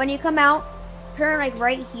when you come out, turn like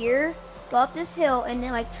right here, go up this hill, and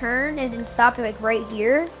then like turn and then stop it like right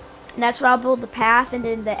here, and that's where I'll build the path and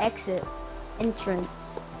then the exit entrance,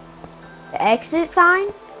 the exit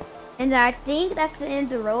sign, and then I think that's the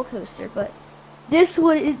end of the roller coaster. But this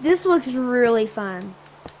looks really fun.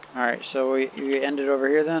 All right, so we end it over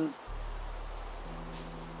here then.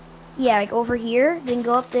 Yeah, like over here, then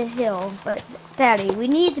go up the hill. But Daddy, we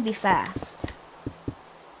need to be fast.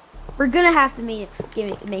 We're gonna have to make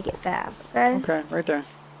it fast, okay? Okay, right there.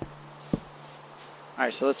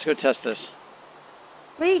 Alright, so let's go test this.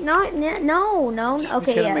 Wait, no. Okay,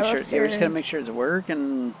 yeah, we let's just gotta make sure it's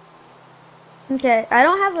working. Okay, I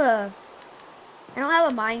don't have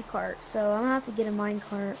a mine cart, so I'm gonna have to get a mine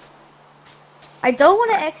cart. I don't want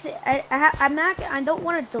to exit. I don't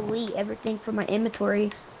want to delete everything from my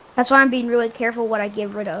inventory. That's why I'm being really careful what I get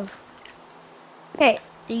rid of. Okay,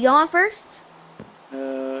 are you going first?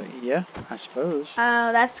 Yeah, I suppose.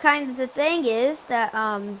 That's kind of the thing is that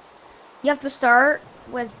you have to start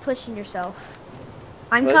with pushing yourself.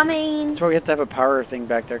 I'm coming. That's why we have to have a power thing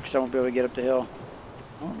back there, because I won't be able to get up the hill.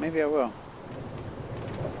 Oh, maybe I will.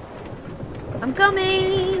 I'm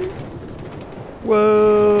coming.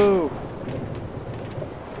 Whoa!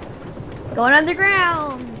 Going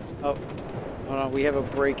underground. Oh, hold on. We have a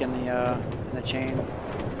break in the chain.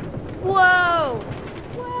 Whoa!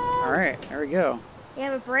 Whoa! All right, there we go. You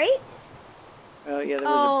have a break? Yeah, there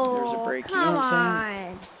was a break. You know what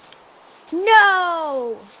I'm saying?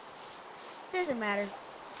 No! Doesn't matter.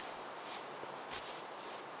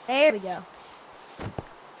 There we go.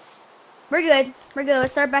 We're good. We're good.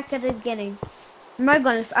 Let's start back at the beginning.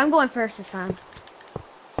 I'm going first this time.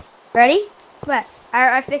 Ready? What?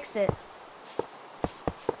 I fixed it.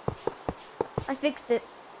 I fixed it.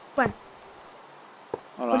 Come on.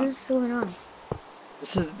 Hold on. What is going on?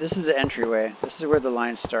 This is the entryway. This is where the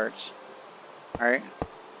line starts. All right.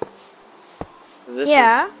 So this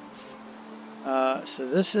Yeah. so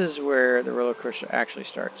this is where the roller coaster actually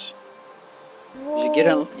starts. Whoa.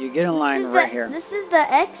 You get in line right here. This is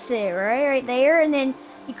the exit, right? Right there, and then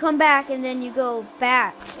you come back, and then you go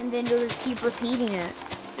back, and then you'll just keep repeating it.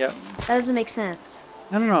 Yep. That doesn't make sense.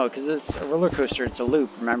 No, because it's a roller coaster. It's a loop.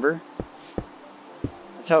 Remember?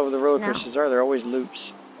 That's how the roller coasters are. They're always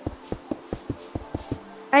loops.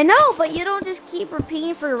 I know, but you don't just keep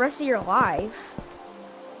repeating for the rest of your life.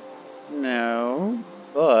 No,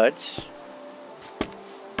 but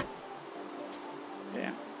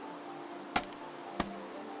yeah.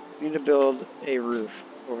 We need to build a roof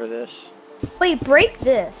over this. Wait, break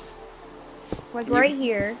this. Like right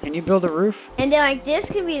here. Can you build a roof? And then like this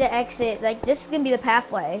can be the exit. Like this can be the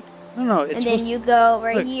pathway. No, it's and then you go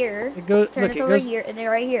right look, here. It goes. Turn Look, it it over goes here, and then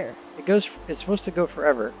right here. It goes. It's supposed to go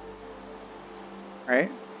forever. Right.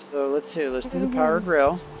 So let's see. Let's do the powered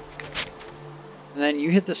rail. And then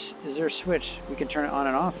you hit this. Is there a switch? We can turn it on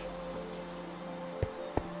and off.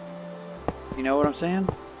 You know what I'm saying?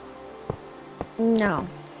 No.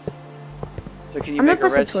 So can you make a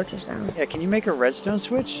redstone? Torches down. Yeah. Can you make a redstone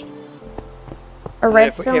switch? A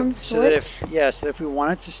redstone switch. So that if we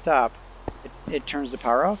want it to stop, it turns the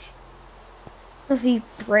power off. If you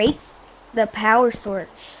break the power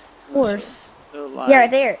source. So yeah,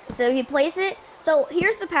 right there. So if you place it. So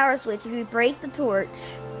here's the power switch. If you break the torch,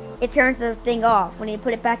 it turns the thing off. When you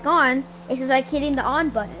put it back on, it's just like hitting the on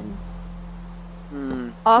button.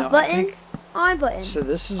 Off button, on button. So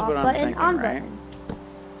this is off what I'm button, thinking, on right? Button.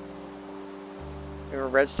 We have a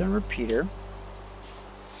redstone repeater,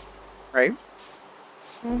 right?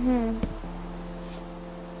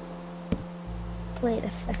 Wait a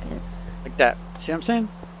second. Like that. See what I'm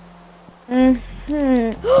saying?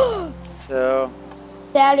 So.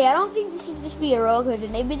 Daddy, I don't think this should just be a roller coaster.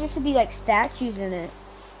 Maybe there should be like statues in it.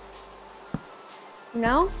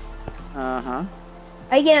 No? Uh-huh.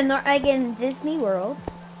 Again, Disney World.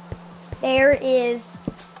 There is.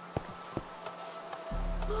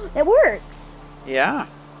 It works. Yeah.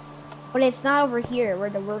 But it's not over here where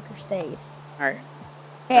the worker stays. All right.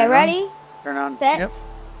 Okay, ready? Turn on. Set. Yep.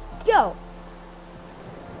 Go.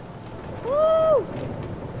 Woo!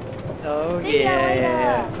 Oh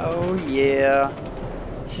yeah. Oh yeah.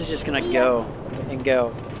 This is just gonna go and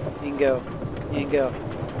go and go and go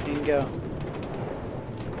and go.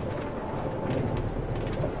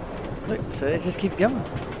 Look, so it just keeps going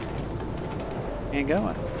and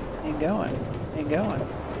going and going and going.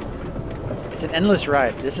 It's an endless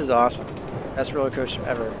ride. This is awesome. Best roller coaster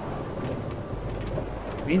ever.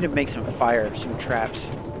 We need to make some fire, some traps.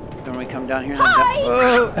 When we come down here.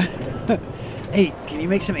 Whoa! Hey, can you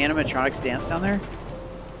make some animatronics dance down there?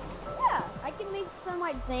 Yeah, I can make some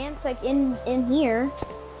like dance like in here,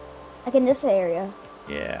 like in this area.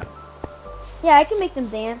 Yeah. Yeah, I can make them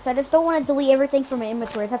dance. I just don't want to delete everything from my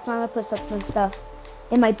inventory. That's why I'm gonna put some stuff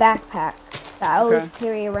in my backpack that I always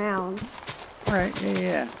carry around. All right.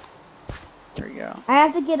 Yeah. There we go. I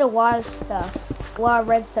have to get a lot of stuff, a lot of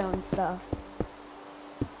redstone stuff.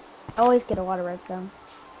 I always get a lot of redstone.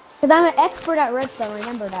 Because I'm an expert at redstone,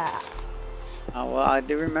 remember that. Oh, well, I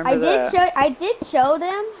do remember that. I did show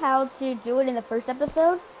them how to do it in the first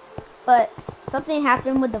episode, but something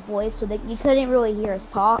happened with the voice, so that you couldn't really hear us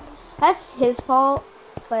talk. That's his fault,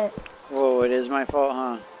 but Whoa, it is my fault,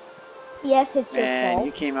 huh? yes, it's your Man, fault.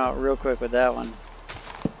 you came out real quick with that one.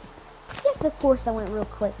 Yes, of course I went real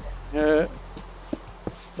quick.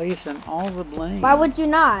 Placing all the blame. Why would you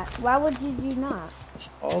not? Why would you not?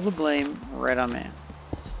 All the blame right on me.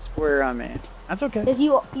 Square on me. That's okay. Because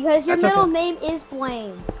your That's middle okay. name is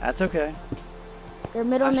Blame. That's okay. Your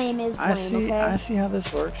middle name is Blame, I okay? see how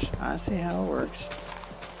this works. I see how it works.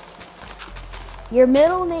 Your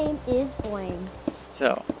middle name is Blame.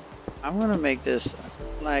 So, I'm gonna make this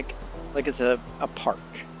like it's a park.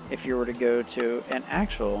 If you were to go to an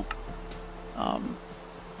actual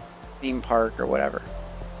theme park or whatever,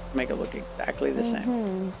 make it look exactly the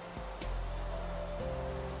same.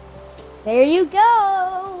 There you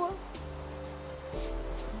go.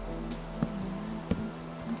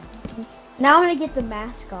 Now I'm gonna get the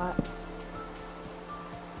mascot.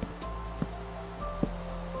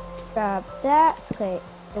 Grab that. Okay,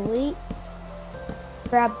 delete.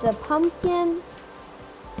 Grab the pumpkin.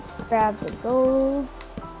 Grab the gold.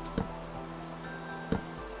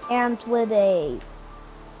 And with a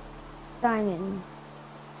diamond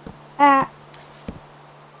axe.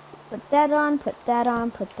 Put that on, put that on,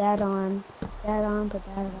 put that on, put that on, put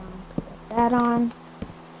that on, put that on.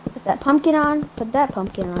 Put that pumpkin on, put that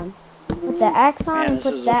pumpkin on. Put that axe on, and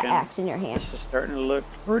put that axe in your hand. This is starting to look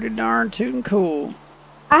pretty darn tootin' cool.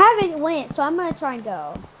 I haven't went, so I'm gonna try and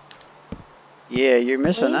go. Yeah, you're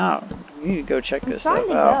missing out. You need to go check this stuff out. I'm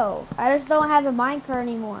trying to go. I just don't have a minecart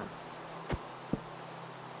anymore.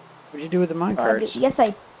 What'd you do with the minecarts? Yes,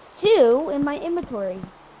 I do in my inventory.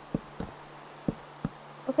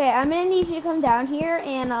 Okay, I'm gonna need you to come down here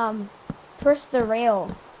and push the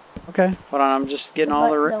rail. Okay, hold on. I'm just getting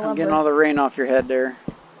I'm getting all the rain off your head there.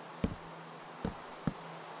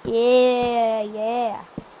 Yeah, yeah.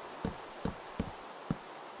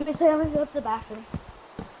 Give me a second, I'm gonna go to the bathroom.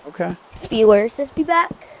 Okay. Viewers, let's be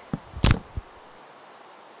back.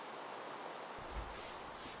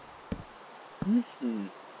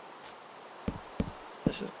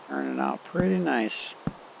 This is turning out pretty nice.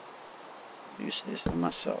 You say so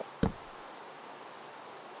myself.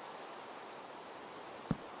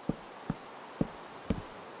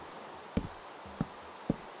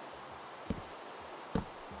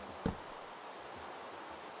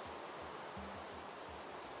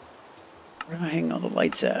 Where do I hang all the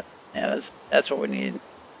lights at? Yeah, that's what we need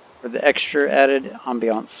for the extra added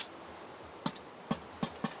ambiance.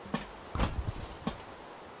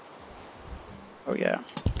 Oh yeah.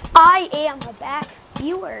 I am back,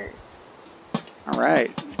 viewers. All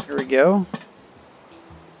right, here we go.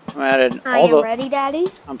 I am ready, Daddy.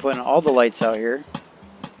 I'm putting all the lights out here.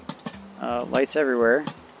 Lights everywhere.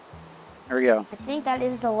 Here we go. I think that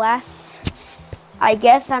is the last. I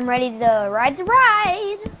guess I'm ready to ride the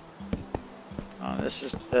ride. This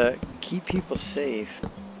is to keep people safe.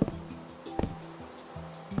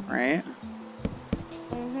 Right?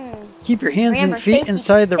 Keep your hands and feet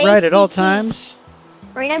inside the ride at all times.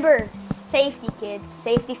 Remember, safety, kids.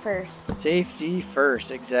 Safety first. Safety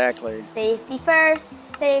first, exactly. Safety first.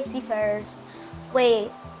 Safety first.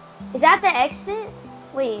 Wait, is that the exit?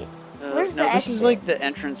 Wait, where's the exit? This is like the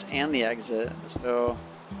entrance and the exit. So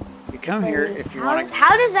you come here if you want to.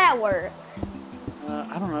 How does that work?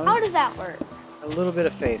 I don't know. How does that work? A little bit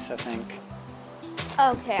of faith, I think.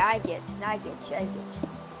 Okay, I get you.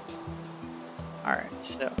 All right,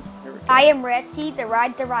 so here we go. I am ready to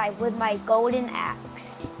ride the ride with my golden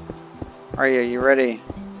axe. Are you? You ready?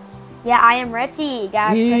 Yeah, I am ready.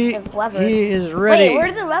 Gotta push the lever. He is ready. Wait,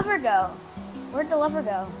 where'd the lever go? Where'd the lever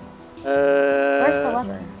go? Where's the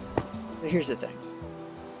lever? Here's the thing.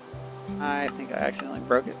 I think I accidentally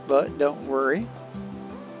broke it, but don't worry.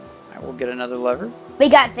 I will get another lever. We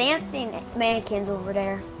got dancing mannequins over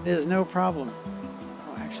there. It is no problem.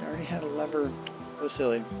 Oh, actually, I already had a lever. So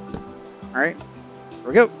silly. All right, here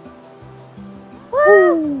we go.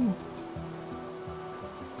 Woo!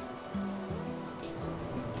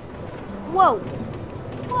 Whoa!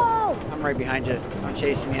 Whoa! I'm right behind you. I'm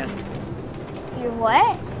chasing you. You're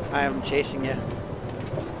what? I am chasing you.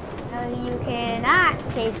 No, you cannot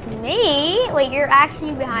chase me. Wait, you're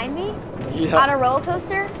actually behind me? Yeah. On a roller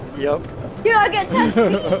coaster? Yep. You're not gonna touch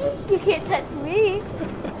me. You can't touch me.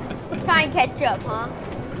 Try and catch up, huh?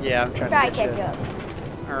 Yeah, I'm trying to catch up.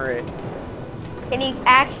 All right. Can you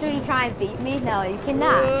actually try and beat me? No, you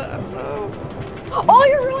cannot. I don't know. Oh,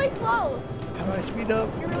 you're really close. How do I speed up?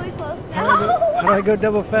 You're really close How do I go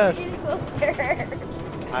double fast? You're closer.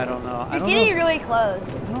 I don't know. You're getting really close.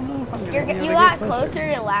 I don't know if I'm gonna be able You to got get closer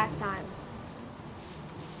than last time.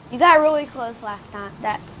 You got really close last time.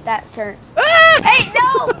 That turn. Ah! Hey,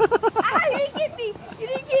 no! Ah, you didn't get me. You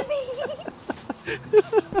didn't get me.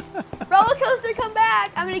 Roller coaster, come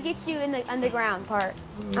back. I'm gonna get you in the underground part.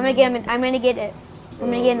 I'm gonna get him. I'm gonna get it. I'm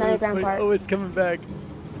gonna get in the underground part. Oh, it's coming back.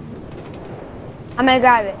 I'm gonna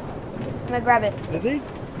grab it. I'm gonna grab it. Did he?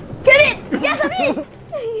 Get it! Yes, I'm in!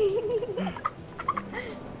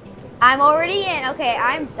 I'm already in. Okay,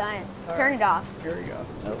 I'm done. All Turn it off. Here we go.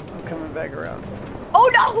 Nope, I'm coming back around. Oh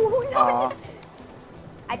no! No! Aw.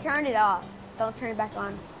 I turned it off. Don't turn it back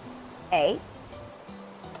on. A.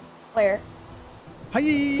 Where?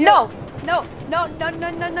 Hi-ya! No! No! No! No! No!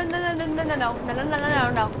 No! No! No! No! No! No! No! No! No! No!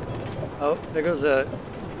 No! No! Oh, there goes the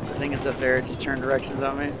thing is up there. It just turned directions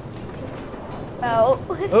on me. Oh.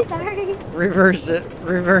 Oh. Sorry. Reverse it.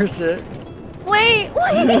 Reverse it. Wait!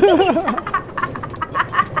 Wait!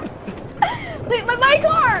 Wait! My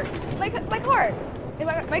car! My car!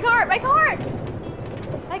 My car! My car!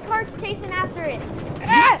 My car's chasing after it.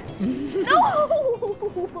 Ah! No!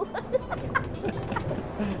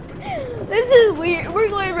 This is weird. We're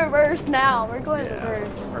going reverse now. We're going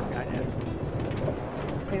reverse. We're behind you.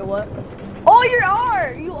 Wait, what? Oh, you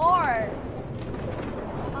are! You are!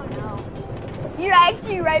 Oh no. You're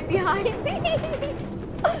actually right behind me.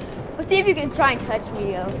 Let's see if you can try and touch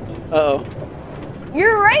me, yo. Uh-oh.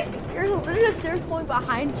 You're right. There's one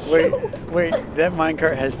behind you. Wait. That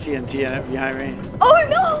minecart has TNT in it behind me. Oh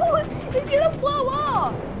no! It's gonna blow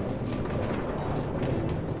up.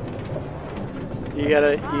 You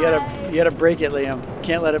gotta break it, Liam.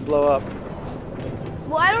 Can't let it blow up.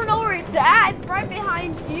 Well, I don't know where it's at. It's right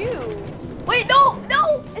behind you. Wait, no!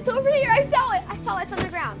 It's over here. I saw it. It's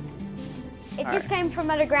underground. It just came from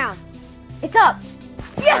underground. It's up.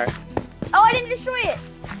 Yes! Right. Oh, I didn't destroy it.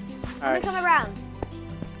 All I'm gonna come around.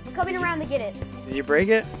 I'm coming around to get it. Did you break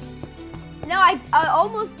it? No, I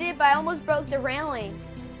almost did, but I almost broke the railing.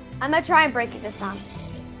 I'm gonna try and break it this time.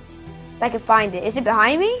 If I can find it. Is it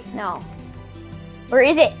behind me? No. Where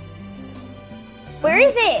is it? Where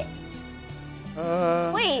is it?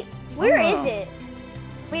 Wait, where is it?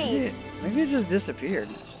 Wait. Maybe it just disappeared.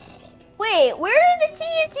 Wait, where did the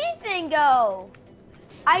TNT thing go?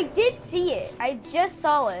 I did see it. I just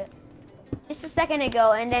saw it just a second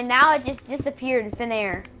ago, and then now it just disappeared in thin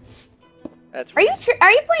air. That's Are you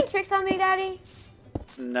playing tricks on me, Daddy?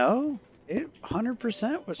 No, it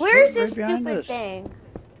 100% was. Where is right this behind stupid us. thing?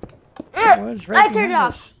 It was right I turned it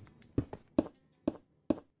behind off. us.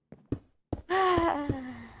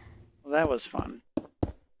 Well, that was fun.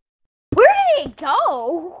 Where did it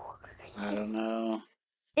go? I don't know.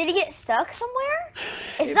 Did it get stuck somewhere?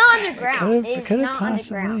 It's not underground. It's not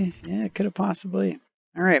possibly. underground. Yeah, it could have possibly.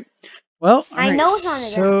 All right. Well, I know it's on the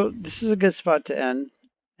So this is a good spot to end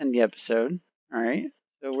the episode. All right.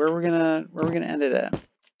 So where we're gonna end it at?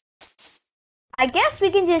 I guess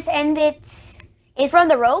we can just end it in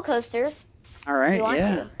front of the roller coaster. All right. If you want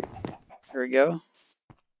Yeah. to. Here we go.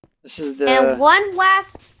 This is the. And one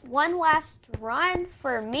last run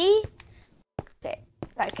for me. Okay.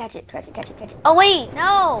 Gotta catch it. Oh wait,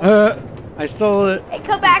 no. I stole it. Hey,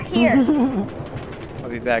 come back here. I'll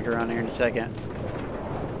be back around here in a second.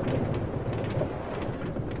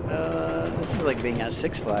 This is like being at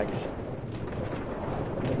Six Flags.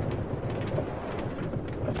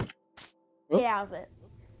 Get out of it.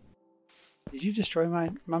 Did you destroy my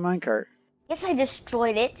minecart? Yes, I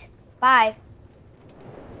destroyed it. Bye.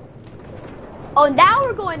 Oh, now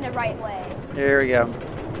we're going the right way. Here we go.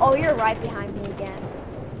 Oh, you're right behind me again.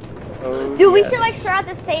 Oh, Dude, we yes. should like start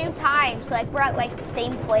at the same time. So like we're at like the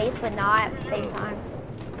same place, but not at the same time.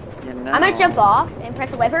 You know. I'm gonna jump off and press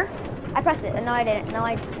the lever. I pressed it. No, I didn't.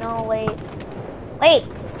 No, wait. Wait.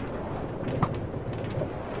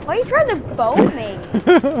 Why are you trying to bow me?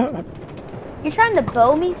 You're trying to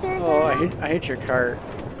bow me, seriously? Oh, I hit your cart.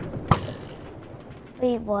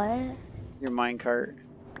 Wait, what? Your minecart.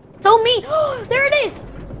 So me. There it is.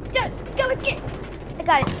 Go get. I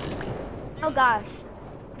got it. Oh gosh.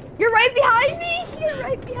 You're right behind me. You're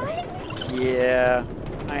right behind me. Yeah,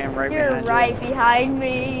 I am right You're behind right behind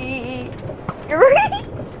me. You're right.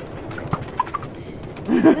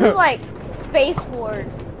 This is like Space Wars.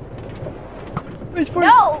 you.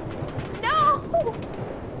 No! No!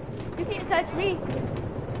 You can't touch me.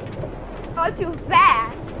 I'm too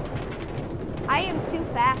fast. I am too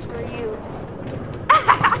fast for you.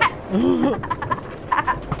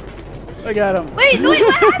 I got him. Wait, what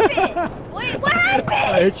happened? Wait, what happened?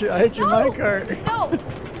 I hit your minecart. No!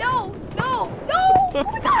 I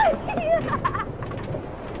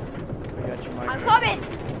got your minecart. I'm coming!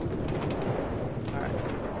 Alright.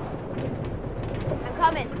 I'm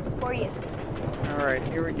coming for you. Alright,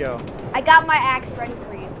 here we go. I got my axe ready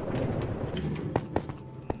for you.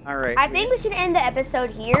 All right. I think we should end the episode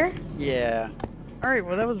here. Yeah. All right.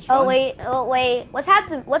 Well, that was fun. Oh wait. Let's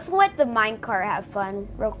let the minecart have fun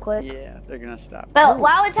real quick. Yeah, they're gonna stop. But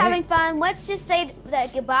while it's having fun, let's just say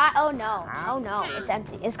that goodbye. Oh no, it's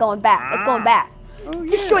empty. It's going back. It's going back. Oh,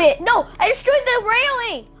 yeah. Destroy it. No, I destroyed the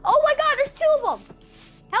railing. Oh my God, there's 2 of them.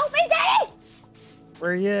 Help me, Daddy.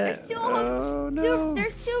 Where you at? There's 2 of them. Oh no.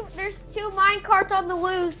 There's two minecarts on the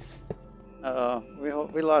loose. Uh oh,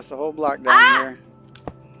 we lost a whole block down here.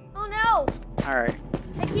 Oh no. All right.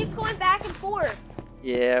 It keeps going back and forth.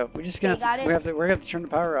 Yeah, we're just gonna we're gonna have to turn the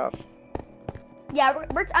power off. Yeah,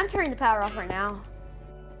 I'm turning the power off right now.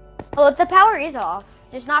 Well, the power is off,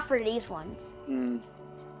 just not for these ones.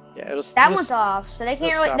 Yeah, that one's off, so they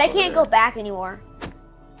can't go back anymore.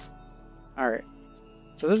 All right.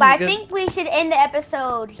 So this but is good. I think we should end the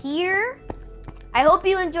episode here. I hope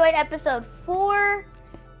you enjoyed episode 4,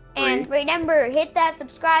 and remember, hit that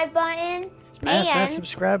subscribe button. Smash that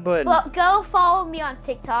subscribe button. Well, go follow me on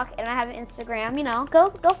TikTok, and I have an Instagram. You know,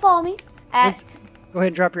 go follow me at. Go ahead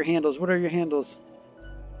and drop your handles. What are your handles?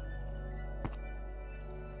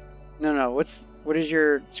 No. What is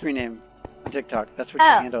your screen name on TikTok? That's what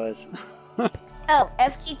your handle is.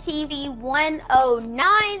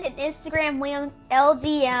 FGTV109 and Instagram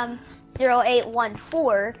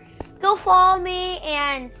LDM0814. Go follow me,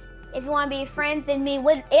 and if you want to be friends in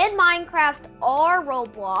Minecraft or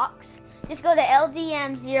Roblox, just go to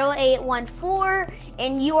LDM0814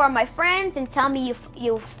 and you are my friends, and tell me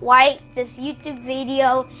you liked this YouTube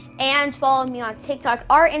video and follow me on TikTok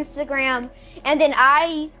or Instagram, and then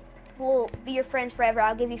I will be your friend forever.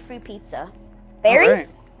 I'll give you free pizza. Berries?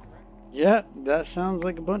 Right. Yeah, that sounds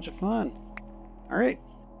like a bunch of fun. All right.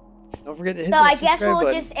 Don't forget to hit that subscribe button. So I guess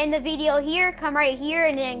we'll just end the video here, come right here,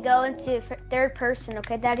 and then go into 3rd person,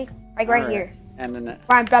 okay, Daddy? Right here. And then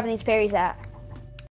where I'm dropping these berries at.